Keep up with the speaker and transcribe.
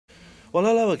Well,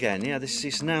 hello again. Yeah, this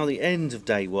is now the end of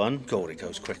day one. God, it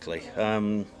goes quickly.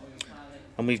 And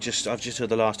I've just heard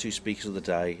the last two speakers of the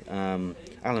day,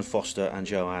 Alan Foster and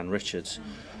Joanne Richards.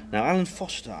 Now, Alan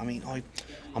Foster,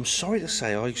 I'm sorry to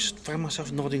say, I just found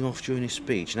myself nodding off during his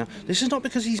speech. Now, this is not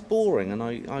because he's boring, and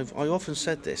I often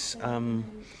said this.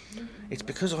 It's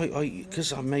because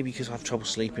because I have trouble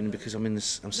sleeping, because I'm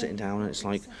sitting down, and it's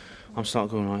like I'm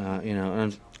starting going like that,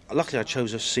 And luckily, I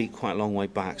chose a seat quite a long way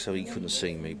back, so he couldn't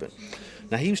see me. But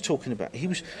now he was talking about he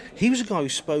was a guy who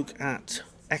spoke at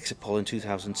Exipol in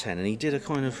 2010, and he did a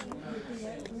kind of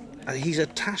he's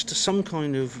attached to some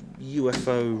kind of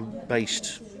UFO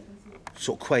based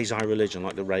sort of quasi-religion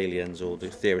like the Raelians or the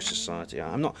Theorist Society.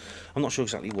 I'm not sure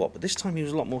exactly what, but this time he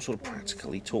was a lot more sort of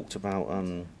practical. He talked about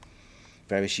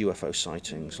various UFO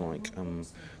sightings, like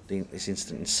this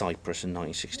incident in Cyprus in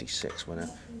 1966 when a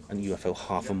UFO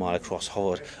half a mile across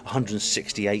hovered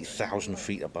 168,000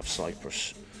 feet above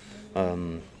Cyprus.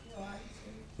 Things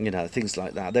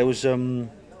like that. There was he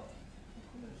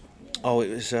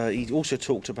also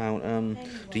talked about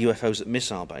the UFOs at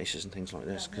missile bases and things like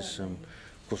this, because of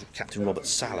course Captain Robert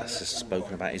Salas has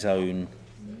spoken about his own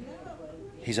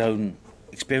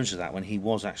experience of that when he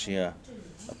was actually a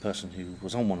person who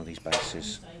was on one of these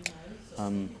bases.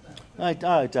 Hi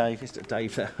Dave, it's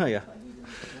Dave there. Oh, yeah.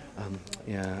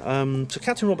 So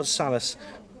Captain Robert Salas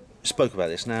spoke about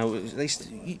this. Now,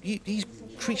 these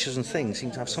creatures and things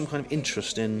seem to have some kind of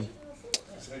interest in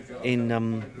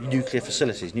nuclear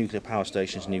facilities, nuclear power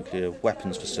stations, nuclear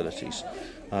weapons facilities.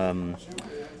 Now,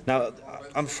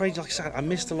 I'm afraid, like I said, I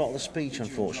missed a lot of the speech,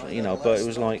 unfortunately, but it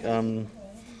was like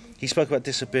he spoke about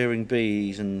disappearing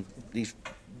bees and these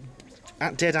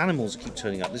dead animals that keep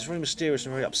turning up. This very mysterious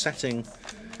and very upsetting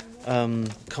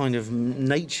kind of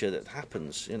nature that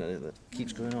happens, that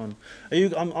keeps going on.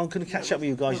 I'm going to catch up with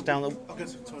you guys down the... I'll get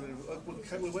some time.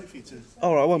 We'll wait for you to...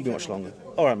 All right, I won't be much longer.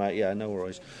 All right, mate, yeah, no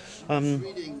worries.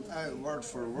 Reading out word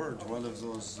for word one of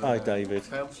those Hi, David.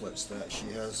 pamphlets that she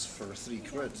has for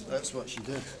 £3. That's what she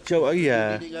did. Joe,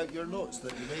 yeah. Reading out your notes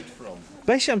that you made from.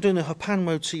 Basically, I'm doing a Hapan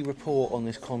Moti report on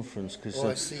this conference.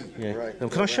 I see. Yeah. Right.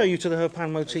 Can I show you to the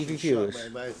Hapan Moti viewers?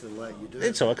 Shut my mouth and let you do it.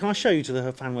 It's all right. Can I show you to the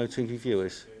Hapan Moti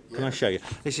viewers? Can I show you?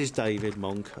 This is David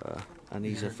Moncur, and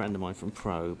he's a friend of mine from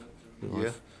Probe, who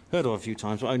I've heard of a few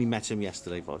times. I only met him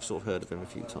yesterday, but I've sort of heard of him a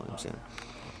few times, yeah.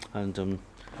 And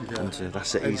that's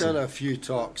it. I've done a few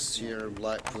talks here in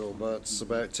Blackpool, but it's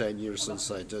about 10 years since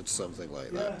I did something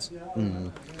like that.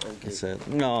 Okay.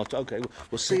 No, okay.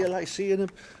 We'll see you later. See you in a...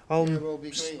 we'll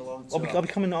be going along to I'll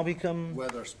be coming...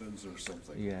 Weatherspoons or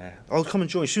something. Yeah. I'll come and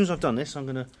join. As soon as I've done this, I'm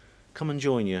going to come and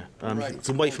join you. Right. You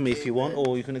can wait for me if you want,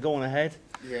 or you're going to go on ahead.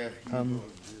 Yeah, you go and do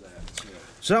that. Yeah.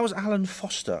 So that was Alan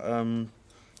Foster. A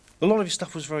lot of his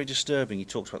stuff was very disturbing. He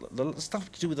talked about the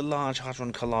stuff to do with the Large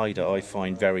Hadron Collider. I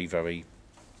find very, very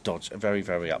very,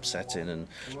 very upsetting, and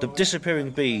the disappearing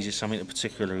bees is something that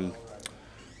particularly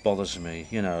bothers me.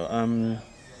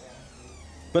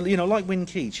 But like Win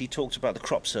Keach, he talked about the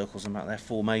crop circles and about their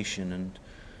formation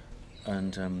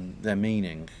and their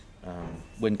meaning.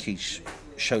 Win Keach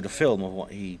showed a film of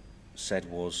what he said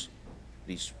was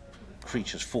these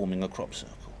creatures forming a crop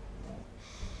circle.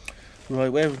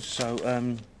 Right,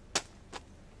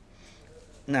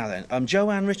 now then,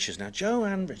 Joanne Richards. Now,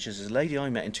 Joanne Richards is a lady I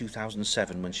met in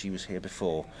 2007 when she was here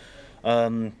before.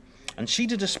 And she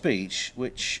did a speech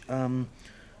which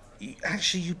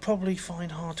actually you'd probably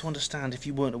find hard to understand if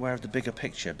you weren't aware of the bigger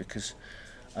picture, because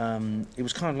it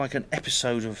was kind of like an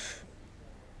episode of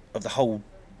the whole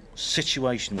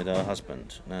situation with her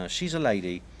husband. Now, she's a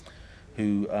lady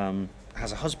who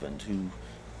has a husband who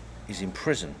is in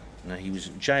prison. Now, he was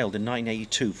jailed in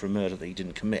 1982 for a murder that he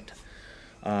didn't commit.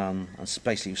 And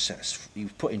basically he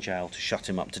was put in jail to shut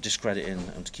him up, to discredit him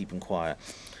and to keep him quiet.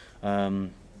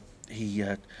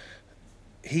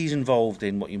 He's involved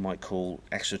in what you might call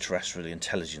extraterrestrial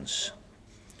intelligence.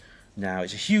 Now,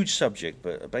 it's a huge subject,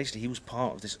 but basically he was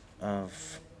part of this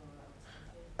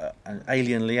an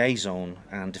alien liaison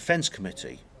and defence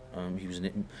committee.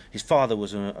 His father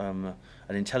was a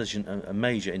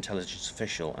major intelligence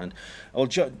official, and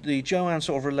Joanne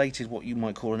sort of related what you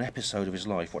might call an episode of his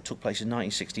life, what took place in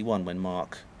 1961 when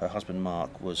her husband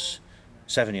Mark, was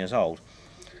 7 years old.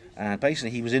 And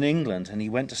basically he was in England, and he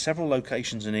went to several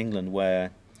locations in England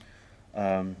where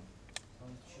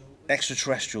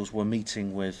extraterrestrials were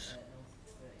meeting with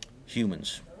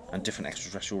humans and different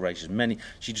extraterrestrial races.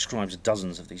 She describes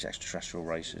dozens of these extraterrestrial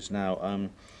races. Now,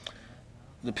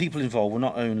 the people involved were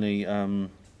not only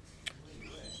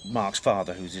Mark's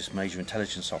father, who's this major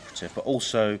intelligence operative, but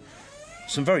also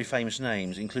some very famous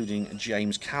names, including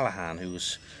James Callaghan, who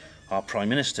was our Prime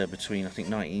Minister between, I think,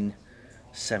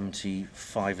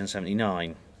 75 and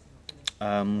 79.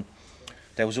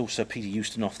 There was also Peter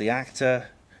Ustinov, the actor,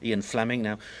 Ian Fleming.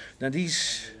 Now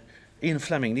Ian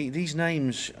Fleming, these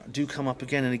names do come up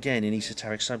again and again in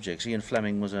esoteric subjects. Ian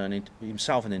Fleming was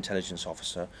himself an intelligence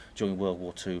officer during World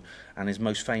War II, and is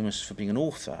most famous for being an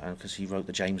author, because he wrote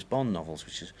the James Bond novels,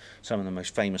 which is some of the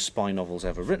most famous spy novels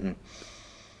ever written.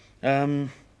 Now,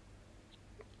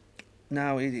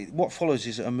 what follows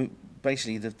is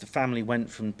basically the family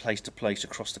went from place to place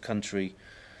across the country,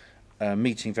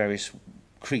 meeting various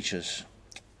creatures,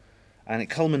 and it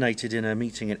culminated in a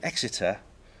meeting in Exeter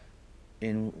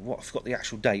in I forgot the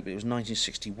actual date, but it was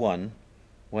 1961,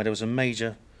 where there was a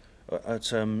major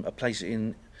at a place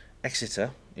in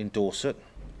Exeter in Dorset.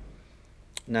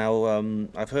 Now,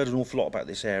 I've heard an awful lot about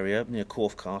this area near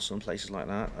Corfe Castle and places like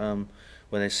that,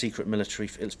 where there's secret military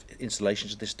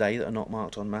installations to this day that are not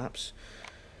marked on maps.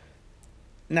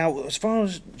 Now, as far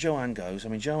as Joanne goes, I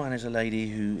mean, Joanne is a lady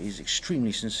who is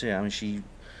extremely sincere. I mean,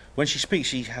 when she speaks,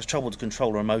 she has trouble to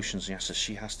control her emotions.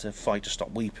 She has to fight to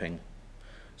stop weeping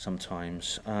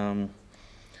sometimes.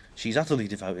 She's utterly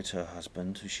devoted to her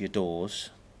husband, who she adores,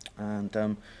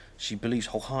 and she believes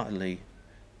wholeheartedly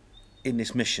in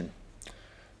this mission.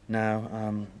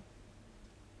 Now,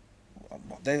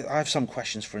 I have some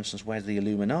questions, for instance, where the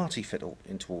Illuminati fit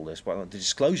into all this. Well, the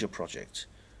Disclosure Project,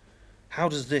 how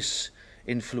does this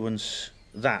influence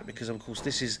that? Because, of course,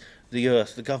 this is the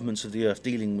Earth, the governments of the Earth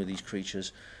dealing with these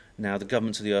creatures. Now, the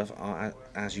governments of the Earth, are,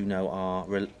 as you know,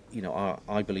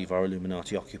 I believe, are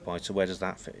Illuminati occupied. So where does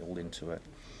that fit all into it?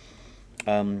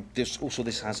 This also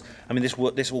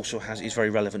is very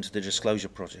relevant to the Disclosure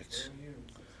Project.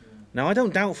 Now,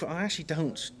 I actually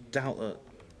don't doubt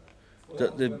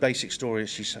that the basic story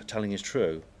she's telling is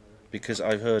true, because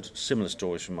I've heard similar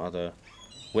stories from other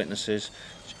witnesses.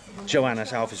 Joanne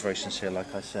herself is very sincere,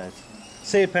 like I said.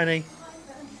 See you, Penny.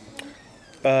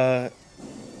 It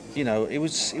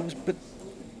was, but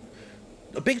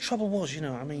the big trouble was,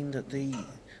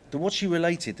 that what she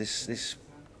related, this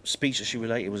speech that she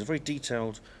related, was a very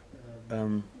detailed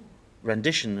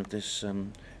rendition of this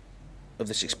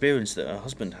experience that her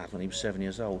husband had when he was 7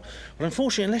 years old. But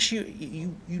unfortunately, unless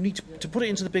you need to put it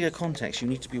into the bigger context, you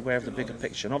need to be aware of the bigger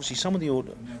picture. And obviously, a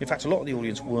lot of the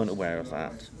audience weren't aware of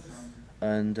that.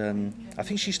 And I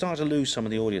think she started to lose some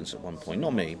of the audience at one point.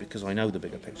 Not me, because I know the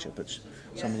bigger picture, but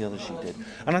some of the others she did.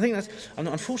 And I think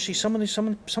unfortunately,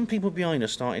 some people behind her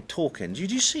started talking.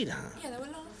 Did you see that? Yeah, they were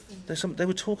laughing. They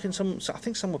were talking. I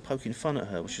think some were poking fun at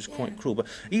her, which was quite cruel. But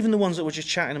even the ones that were just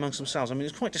chatting amongst themselves, I mean,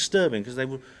 it was quite disturbing, because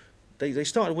they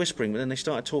started whispering, but then they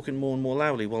started talking more and more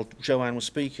loudly while Joanne was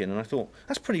speaking, and I thought,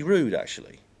 that's pretty rude,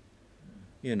 actually.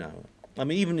 I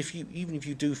mean, even if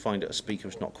you do find that a speaker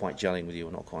is not quite gelling with you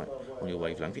or not quite on your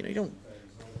wavelength, you don't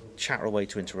chatter away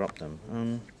to interrupt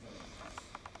them.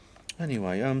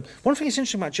 Anyway, one thing that's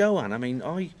interesting about Joanne, I mean,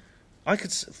 I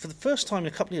could, for the first time in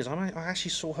a couple of years, I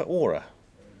actually saw her aura.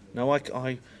 Now,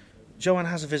 Joanne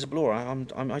has a visible aura.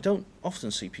 I don't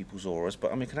often see people's auras,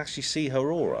 but I can actually see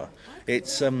her aura.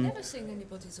 I've never seen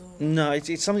anybody's aura. No,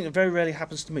 it's something that very rarely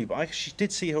happens to me. But she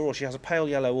did see her aura. She has a pale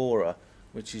yellow aura,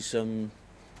 which is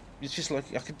it's just like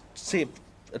I could see it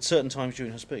at certain times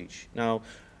during her speech. Now,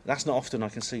 that's not often I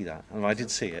can see that, and I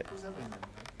did see it.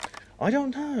 I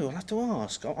don't know. I'll have to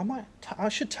ask. I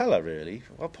should tell her, really.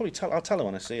 I'll tell her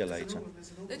when I see her later.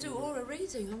 They do aura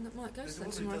reading. I might go to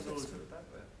that tomorrow.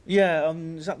 Yeah,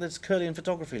 is that this Curlian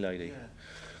photography lady?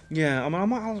 Yeah,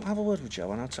 I'll have a word with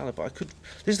Jo and I'll tell her, but this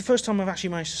is the first time I've actually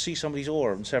managed to see somebody's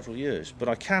aura in several years, but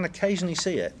I can occasionally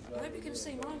see it. I hope you can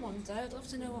see mine one day. I'd love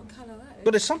to know what colour that is.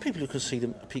 But there's some people who can see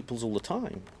people's all the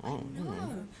time.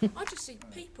 No, I just see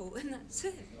people and that's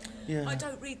it. Yeah. I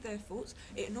don't read their thoughts.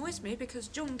 It annoys me because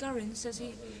John Gurrin says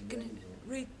he can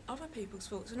read other people's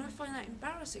thoughts, and I find that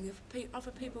embarrassing if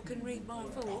other people can read my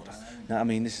thoughts. No, I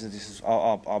mean, this is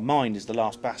our mind is the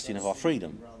last bastion of our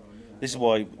freedom. This is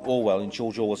why Orwell, in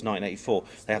George Orwell's 1984,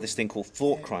 they have this thing called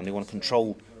thought crime. They want to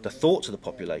control the thoughts of the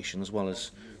population as well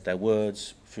as their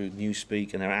words through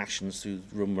newspeak and their actions through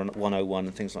Room 101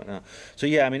 and things like that. So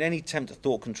yeah, I mean, any attempt at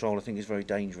thought control, I think, is very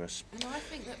dangerous. And I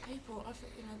think that people are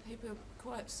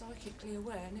quite psychically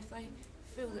aware, and if they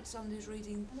feel that somebody's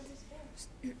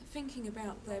thinking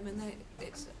about them, and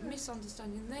it's a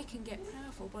misunderstanding, they can get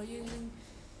powerful by using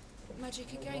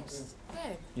magic against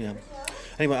them. Yeah.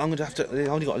 Anyway, I'm going to have to. I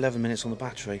only got 11 minutes on the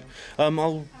battery.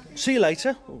 I'll see you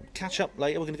later. We'll catch up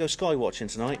later. We're going to go sky watching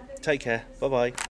tonight. Take care. Bye bye.